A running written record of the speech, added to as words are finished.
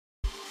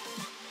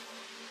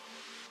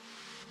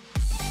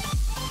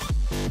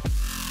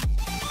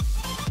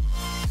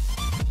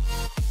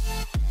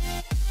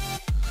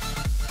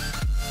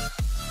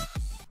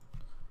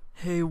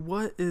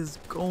What is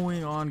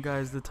going on,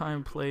 guys? The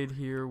time played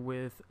here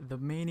with the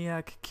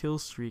MANIAC kill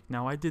streak.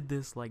 Now I did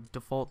this like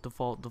default,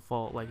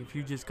 like if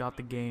you just got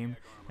the game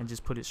and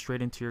just put it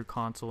straight into your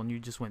console and you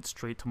just went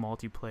straight to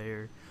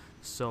multiplayer.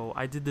 So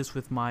I did this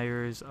with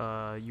Myers.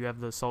 You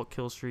have the assault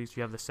kill streaks,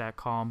 you have the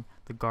SATCOM,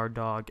 the guard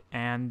dog,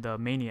 and the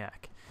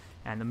MANIAC.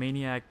 And the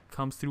MANIAC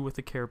comes through with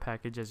the care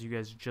package, as you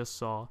guys just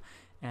saw.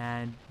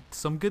 And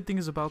some good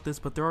things about this,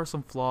 but there are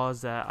some flaws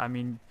that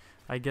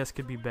I guess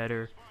could be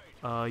better.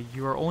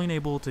 You are only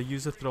able to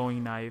use a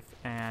throwing knife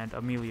and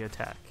a melee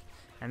attack,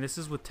 and this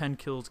is with 10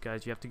 kills,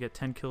 guys. You have to get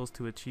 10 kills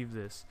to achieve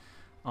this.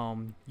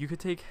 You could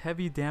take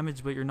heavy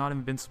damage, but you're not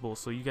invincible,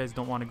 so you guys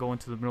don't want to go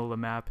into the middle of the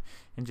map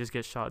and just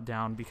get shot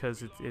down,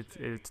 because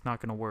it's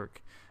not gonna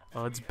work.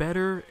 It's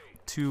better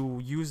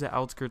to use the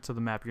outskirts of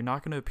the map. You're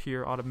not gonna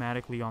appear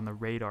automatically on the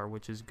radar,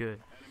 which is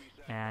good.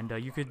 And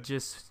you could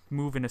just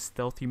move in a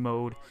stealthy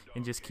mode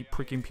and just keep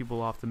pricking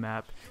people off the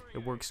map.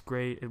 It works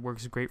great. It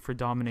works great for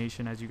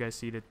domination, as you guys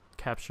see, to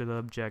capture the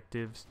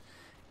objectives.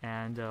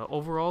 And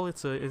overall,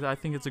 I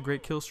think it's a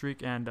great kill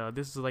streak. And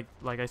this is like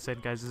I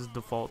said, guys, this is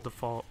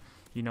default.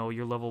 You know,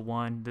 you're level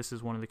 1. This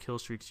is one of the kill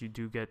streaks you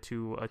do get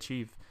to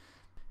achieve.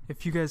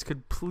 If you guys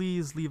could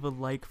please leave a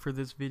like for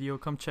this video,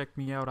 come check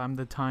me out. I'm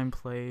the time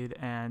played,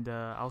 and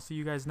I'll see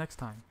you guys next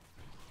time.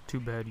 Too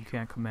bad you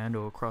can't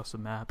commando across the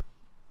map.